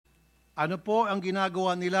Ano po ang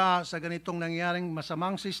ginagawa nila sa ganitong nangyaring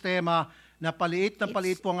masamang sistema na paliit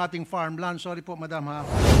po ang ating farmland? Sorry po, madam, ha?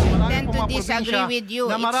 I tend to disagree with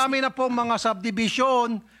you. Na marami na po mga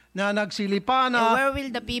subdivision na nagsilipa na. Where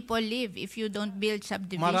will the people live if you don't build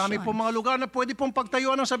subdivision? Marami po mga lugar na pwede pong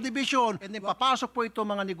pagtayuan ng subdivision. And then papasok po ito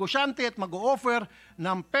mga negosyante at mag-o-offer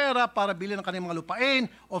ng pera para bilhin ng kanilang mga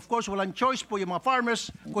lupain. Of course, walang choice po yung mga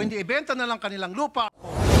farmers kung hindi ibenta na lang kanilang lupa.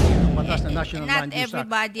 Batas na National Land Use Act. Not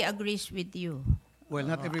everybody agrees with you. Well,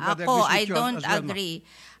 not everybody Ako, agrees with you I don't as well, agree.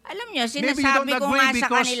 Alam nyo, sinasabi ko nga sa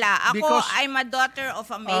kanila, ako, I'm a daughter of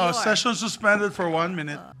a mayor. Session suspended for 1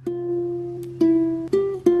 minute.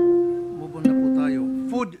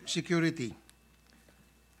 Food security.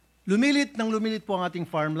 Lumilit po ang ating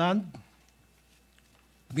farmland.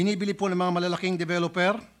 Binibili po ng mga malalaking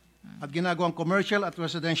developer at ginagawang commercial at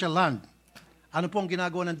residential land. Ano po ang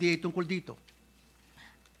ginagawa ng DA tungkol dito?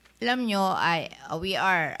 Alam nyo,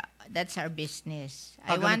 that's our business.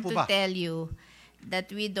 I want to tell you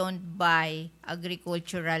that we don't buy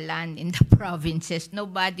agricultural land in the provinces.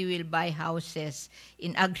 Nobody will buy houses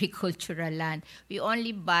in agricultural land. We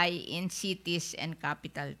only buy in cities and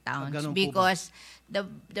capital towns because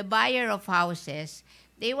the buyer of houses,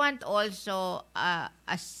 they want also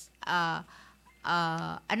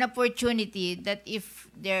an opportunity that if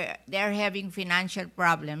they're having financial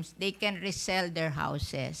problems, they can resell their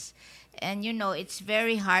houses. And you know, it's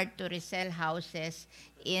very hard to resell houses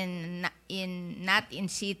not in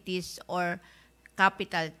cities or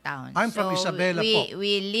capital towns. I'm from Isabela po.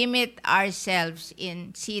 We limit ourselves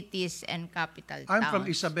in cities and capital towns. I'm from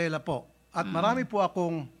Isabela po. At marami po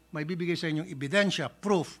akong may bibigay sa inyong ebidensya,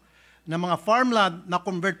 proof, na mga farmland na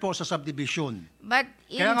convert po sa subdivision. But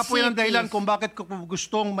kaya nga po yan ang dahilan kung bakit ko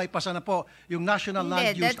gustong may pasa na po yung National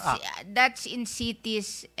Land Use Act. That's in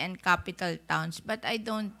cities and capital towns, but I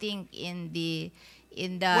don't think in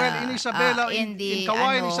Isabela, in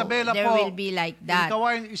Kawayan, Isabela there po, will be like that. In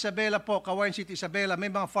Kawayan, Isabela po, Kawayan City, Isabela, may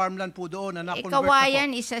mga farmland po doon na na-convert Kawayan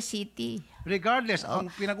na po. is a city. Regardless, ang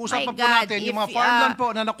pinag-usapan po natin, yung mga farmland po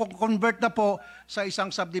na na-convert na po sa isang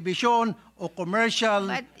subdivision o commercial.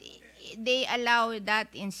 But they allow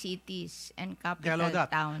that in cities and capital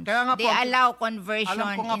towns. They allow conversion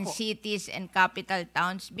in cities and capital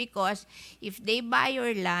towns because if they buy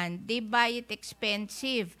your land, they buy it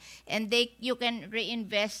expensive and you can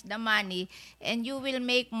reinvest the money and you will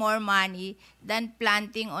make more money than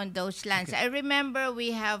planting on those lands. I remember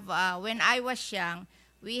we have, when I was young,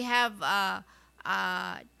 we have a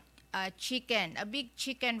big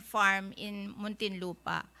chicken farm in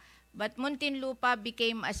Muntinlupa. But Muntinlupa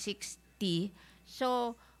became a 60.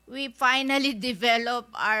 So we finally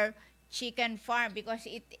developed our chicken farm because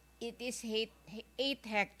it is 8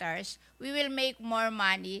 hectares. We will make more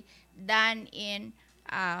money than in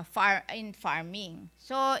farming.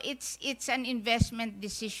 So it's an investment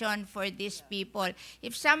decision for these people.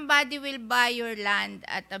 If somebody will buy your land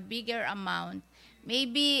at a bigger amount,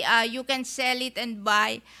 maybe you can sell it and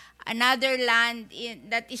buy another land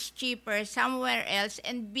that is cheaper somewhere else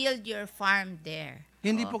and build your farm there.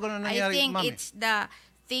 Hindi po ganun nangyari, I think Mami. it's the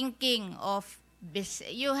thinking of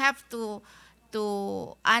you have to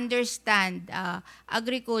understand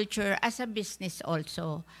agriculture as a business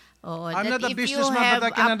also. I'm not a businessman, but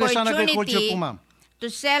I can understand agriculture po, ma'am. To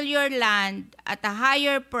sell your land at a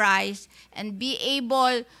higher price and be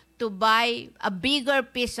able to buy a bigger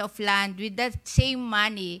piece of land with that same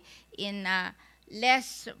money in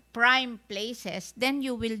less prime places, then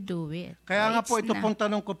you will do it. Kaya nga po, ito pong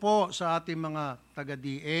tanong ko po sa ating mga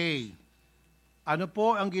taga-DA. Ano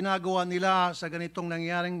po ang ginagawa nila sa ganitong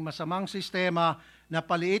nangyaring masamang sistema na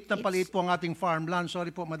paliit po ang ating farmland?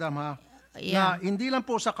 Sorry po, madam, ha? Yeah. Na hindi lang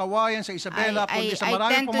po sa Kawayan, sa Isabela, kundi sa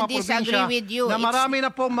marami pong mga probinsya na It's marami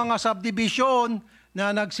na pong mga subdivision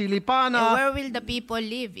na nagsilipa na. Where will the people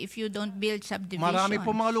live if you don't build subdivision? Marami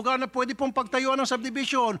po mga lugar na pwede pong pagtayuan ng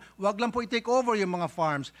subdivision. Huwag lang po i-take over yung mga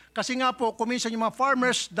farms. Kasi nga po, kuminsan yung mga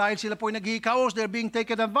farmers, dahil sila po yung naghihikaos, they're being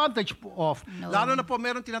taken advantage of. No. Lalo na po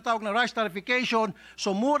meron tinatawag na rice tarification.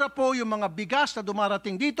 So mura po yung mga bigas na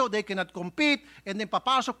dumarating dito, they cannot compete. And then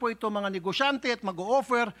papasok po ito mga negosyante at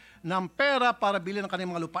mag-o-offer ng pera para bilhin ng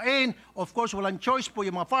kanilang mga lupain. Of course, walang choice po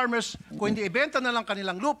yung mga farmers kung hindi ibenta na lang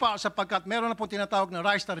kanilang lupa sapagkat meron na po tinatawag na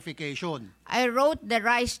rice tarification. I wrote the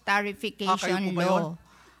rice tarification law.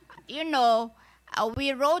 You know,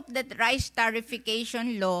 we wrote that rice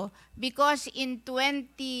tarification law because in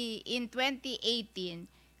 2018,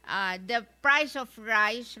 the price of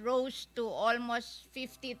rice rose to almost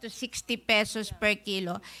 50 to 60 pesos per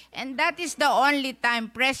kilo. And that is the only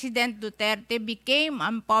time President Duterte became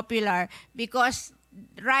unpopular because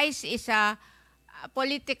rice is a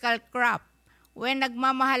political crop. when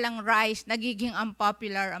nagmamahal ang rice, nagiging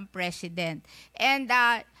unpopular ang president. And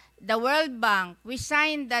the World Bank, we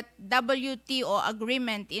signed that WTO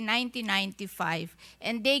agreement in 1995,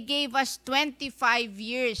 and they gave us 25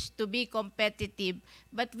 years to be competitive,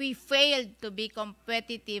 but we failed to be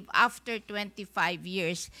competitive after 25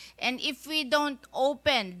 years. And if we don't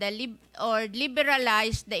open or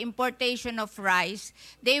liberalize the importation of rice,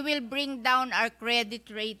 they will bring down our credit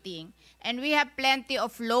rating. And we have plenty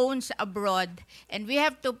of loans abroad, and we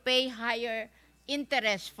have to pay higher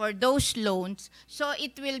interest for those loans, so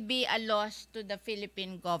it will be a loss to the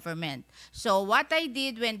Philippine government. So what I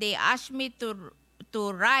did when they asked me to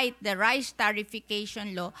write the rice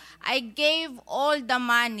tariffication law, I gave all the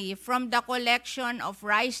money from the collection of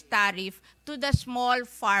rice tariff to the small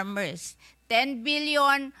farmers. 10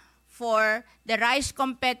 billion for the Rice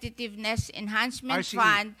Competitiveness Enhancement ISYU.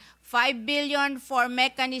 Fund, 5 billion for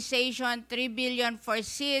mechanization, 3 billion for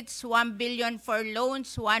seeds, 1 billion for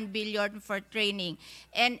loans, 1 billion for training.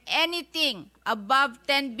 And anything above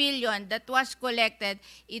 10 billion that was collected,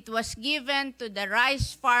 it was given to the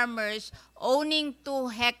rice farmers owning 2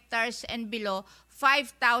 hectares and below,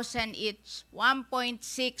 5,000 each,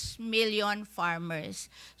 1.6 million farmers.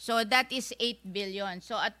 So that is 8 billion.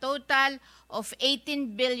 So a total of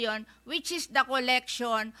 18 billion, which is the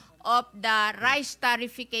collection of the rice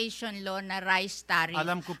tariffication law na rice tariff.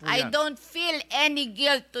 Alam ko po I yan. don't feel any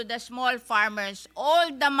guilt to the small farmers.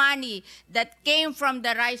 All the money that came from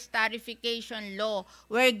the rice tariffication law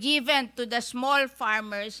were given to the small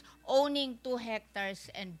farmers owning 2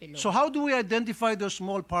 hectares and below. So how do we identify those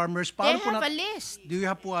small farmers? They have a list. Do you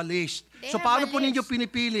have po a list? They So have paano a po ninyo list.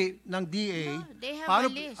 pinipili ng DA? No, they have paano,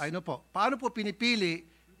 a list. I know po. Paano po pinipili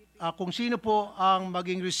kung sino po ang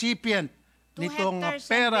maging recipient 2 nitong hectares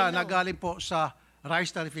and pera below. na galing po sa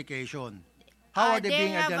rice tariffication? How are they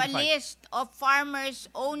being have a identified? list of farmers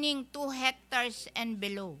owning 2 hectares and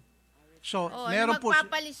below. So, Oh, meron po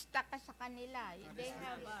magpapalista ka sa kanila. They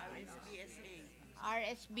have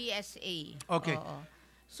RSBSA. Okay. Oo.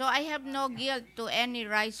 So I have no guilt to any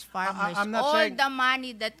rice farmers. I'm not All saying- the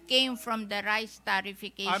money that came from the rice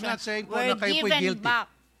tariffication I'm not saying po were na kayo po'y given guilty. back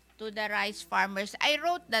to the rice farmers. I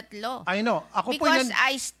wrote that law. I know. Ako po Because yan.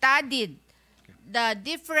 I studied the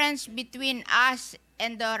difference between us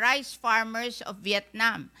and the rice farmers of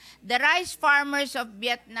Vietnam. The rice farmers of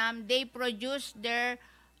Vietnam, they produce their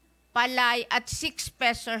palay at 6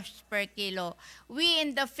 pesos per kilo. We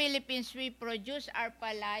in the Philippines, we produce our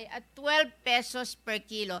palay at 12 pesos per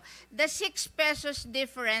kilo. The 6 pesos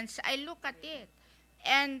difference, I look at it.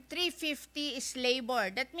 And 350 is labor.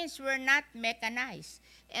 That means we're not mechanized.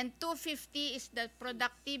 And 250 is the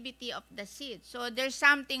productivity of the seed. So there's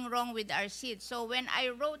something wrong with our seed. So when I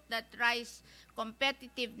wrote that Rice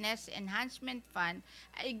Competitiveness Enhancement Fund,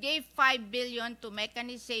 I gave 5 billion to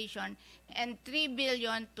mechanization and 3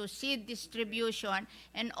 billion to seed distribution,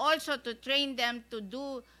 and also to train them to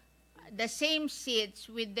do the same seeds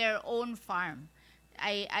with their own farm.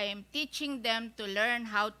 I am teaching them to learn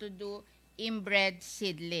how to do inbred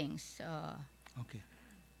seedlings. Okay.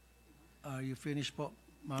 Are you finished po,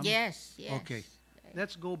 ma'am? Yes, yes. Okay.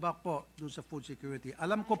 Let's go back po doon sa food security.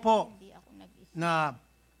 Alam ko po Hindi ako nag-isip. na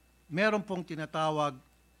meron pong tinatawag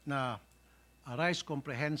na Rice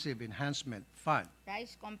Comprehensive Enhancement Fund.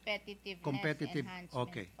 Rice Competitiveness Competitive, Enhancement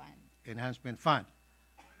okay. Fund. Enhancement Fund.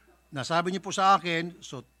 Nasabi niyo po sa akin,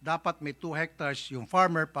 so dapat may 2 hectares yung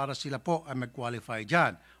farmer para sila po ay mag-qualify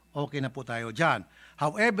dyan. Okay na po tayo dyan.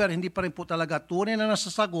 However, hindi pa rin po talaga tunay na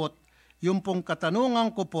nasasagot yung pong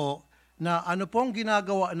katanungan ko po na ano pong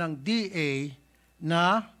ginagawa ng DA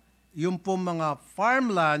na yung pong mga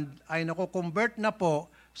farmland ay nako-convert na po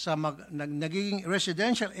sa nagiging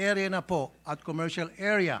residential area na po at commercial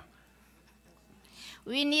area.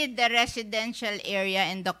 We need the residential area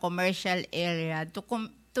and the commercial area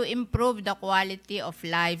to improve the quality of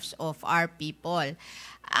lives of our people.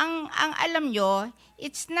 Ang alam nyo,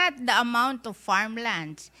 it's not the amount of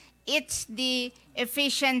farmlands. It's the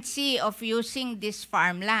efficiency of using these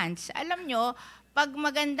farmlands. Alam nyo, pag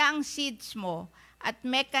maganda ang seeds mo at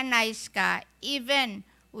mechanized ka, even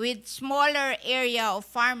with smaller area of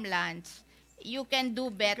farmlands, you can do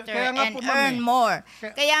better Kaya nga and po, ma'am, earn eh. more.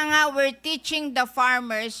 Kaya- Kaya nga we're teaching the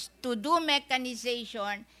farmers to do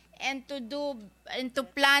mechanization and to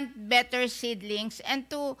plant better seedlings, and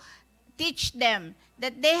to teach them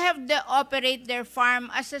that they have to operate their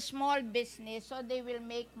farm as a small business so they will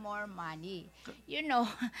make more money. You know,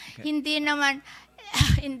 hindi naman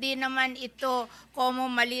ito como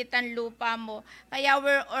maliit ang lupa mo. Kaya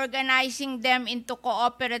we're organizing them into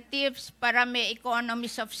cooperatives para may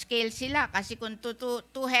economies of scale sila. Kasi kung 2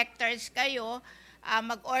 hectares kayo,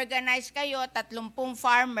 mag-organize kayo, 30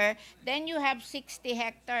 farmer, then you have 60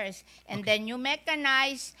 hectares. And then you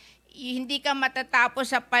mechanize, hindi ka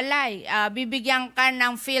matatapos sa palay. Bibigyan ka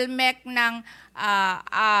ng PhilMech ng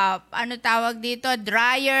ano tawag dito,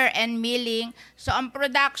 dryer and milling. So ang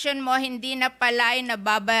production mo hindi na palay na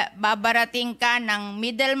babarating ka ng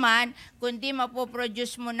middleman, kundi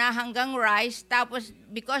mapoproduce mo na hanggang rice. Tapos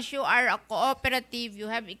because you are a cooperative, you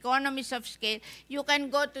have economies of scale, you can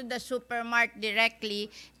go to the supermarket directly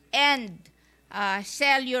and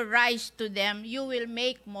sell your rice to them, you will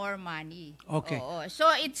make more money. Okay. Oo. So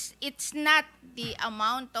it's not the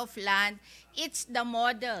amount of land, it's the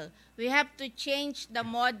model. We have to change the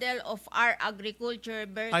model of our agriculture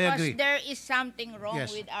because there is something wrong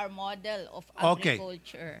with our model of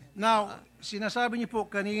agriculture. Now, sinasabi niyo po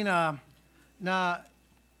kanina na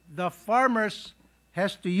the farmers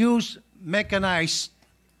has to use mechanized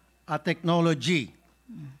technology.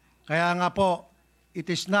 Kaya nga po, it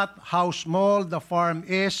is not how small the farm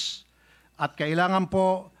is at kailangan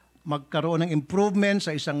po magkaroon ng improvement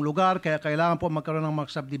sa isang lugar, kaya kailangan po magkaroon ng mga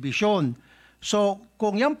subdivision. So,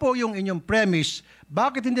 kung yan po yung inyong premise,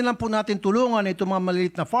 bakit hindi lang po natin tulungan itong mga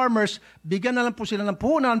maliit na farmers, bigyan na lang po sila ng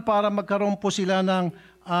puhunan para magkaroon po sila ng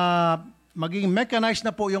maging mechanized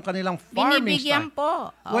na po yung kanilang farming Binibigyan style.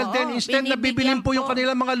 po. Well, then instead na bibilin po yung po.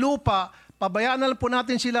 kanilang mga lupa, pabayaan na lang po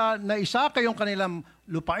natin sila na isaka yung kanilang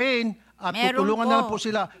lupain, at tutulungan na lang po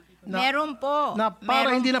sila na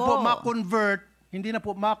para hindi na po ma-convert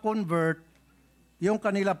yung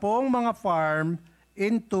kanila pong mga farm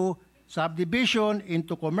into subdivision,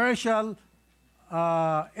 into commercial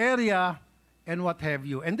area and what have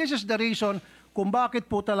you. And this is the reason kung bakit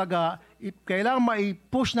po talaga kailangan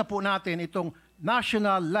mai-push na po natin itong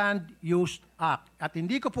National Land Use Act. At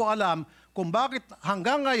hindi ko po alam kung bakit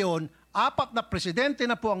hanggang ngayon 4 na presidente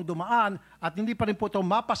na po ang dumaan at hindi pa rin po ito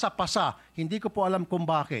mapasa-pasa. Hindi ko po alam kung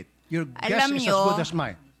bakit. Your guess is as good as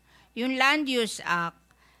mine. Yung Land Use Act,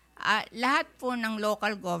 lahat po ng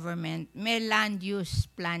local government, may land use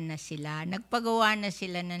plan na sila. Nagpagawa na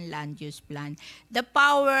sila ng land use plan. The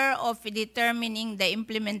power of determining the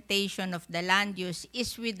implementation of the land use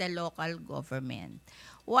is with the local government.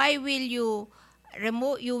 Why will you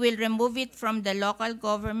remove it from the local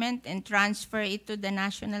government and transfer it to the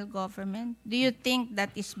national government? Do you think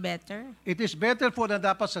that is better? It is better po na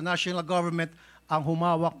dapat sa national government ang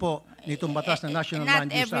humawak po nitong batas na National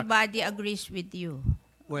Land Use Act. Not everybody agrees with you.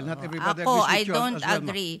 Well, not everybody Ako, agrees with you I don't as well,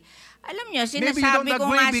 agree. Alam nyo, Maybe you don't sinasabi ko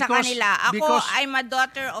agree nga sa kanila, ako, I'm a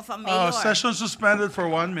daughter of a mayor. Session suspended for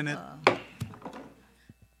 1 minute.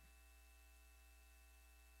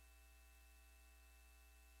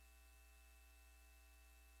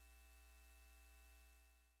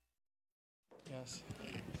 Yes.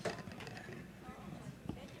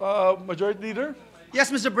 Majority Leader? Yes,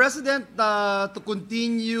 Mr. President, to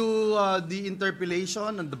continue the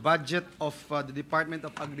interpellation on the budget of the Department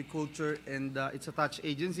of Agriculture and its attached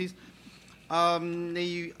agencies,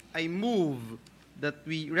 I move that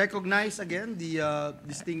we recognize again the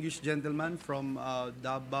distinguished gentleman from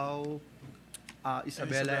Davao,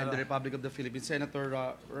 Isabela, and the Republic of the Philippines,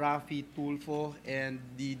 Senator Raffy Tulfo, and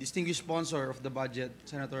the distinguished sponsor of the budget,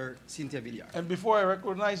 Senator Cynthia Villar. And before I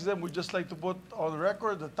recognize them, we'd just like to put on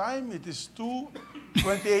record the time. It is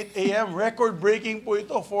 2:28 a.m. Record-breaking po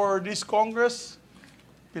ito for this Congress.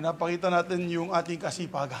 Pinapakita natin yung ating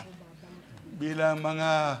kasipagan bilang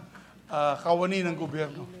mga kawani ng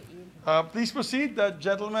gobyerno. Please proceed,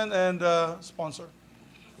 gentlemen and sponsor.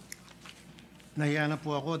 Nahiya na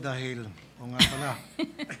po ako dahil, o nga pala,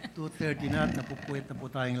 2:30 na at napupuwit na po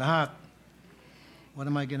tayong lahat. What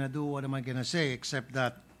am I gonna do? What am I gonna say? Except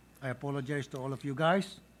that I apologize to all of you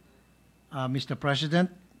guys, Mr. President,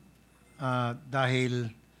 dahil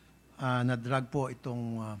nadrag po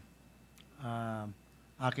itong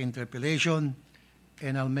aking interpellation,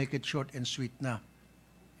 and I'll make it short and sweet na.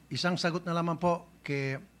 Isang sagot na lamang po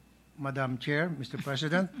kay Madam Chair, Mr.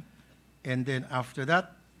 President, and then after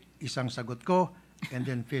that, isang sagot ko, and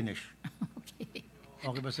then finish.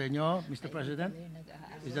 Okay ba sa inyo, Mr. President?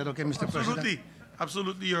 Is that okay, Mr. Absolutely. President?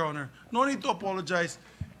 Absolutely, Your Honor. No need to apologize.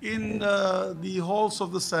 In the halls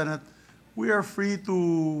of the Senate, we are free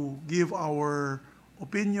to give our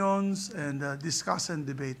opinions and discuss and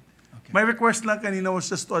debate. Okay. My request lang kanina was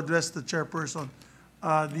just to address the chairperson,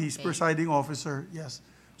 the presiding officer, yes,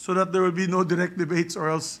 so that there will be no direct debates or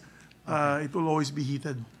else it will always be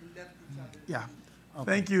heated. Yeah. Okay.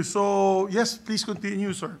 Thank you. So, yes, please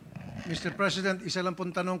continue, sir. Mr. President, isa lang pong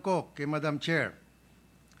tanong ko kay Madam Chair.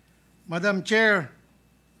 Madam Chair,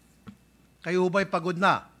 kayo ba'y pagod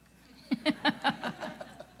na?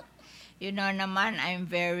 You know naman, I'm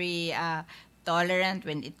very tolerant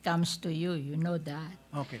when it comes to you. You know that.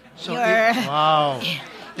 Okay. So, Your- wow.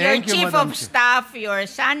 Your Thank you, chief Madam of Chair. staff, your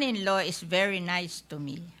son-in-law, is very nice to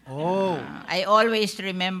me. Oh, I always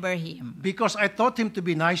remember him. because I taught him to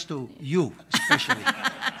be nice to you, especially.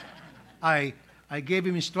 I gave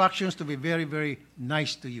him instructions to be very, very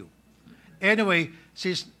nice to you. Anyway,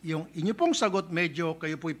 since yung inyo pong sagot medyo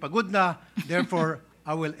kayo po'y pagod na, therefore,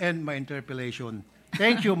 I will end my interpellation.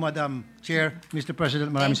 Thank you, Madam Chair, Mr. President.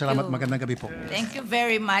 Maraming Thank salamat. you. Magandang gabi po. Thank you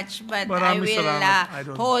very much, but I Maraming will salamat,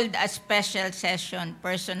 Idol. hold a special session,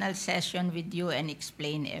 personal session with you and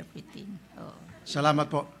explain everything. Oh. Salamat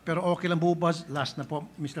po. Pero okay lang po ba, last na po,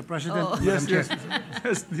 Mr. President, Oo. Madam Yes, Chair.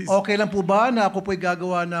 yes, please. Okay lang po ba na ako po'y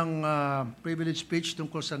gagawa ng privilege speech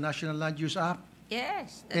tungkol sa National Land Use Act?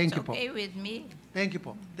 Yes, that's Thank you po. okay with me. Thank you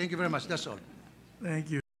po. Thank you very much. That's all.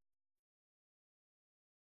 Thank you.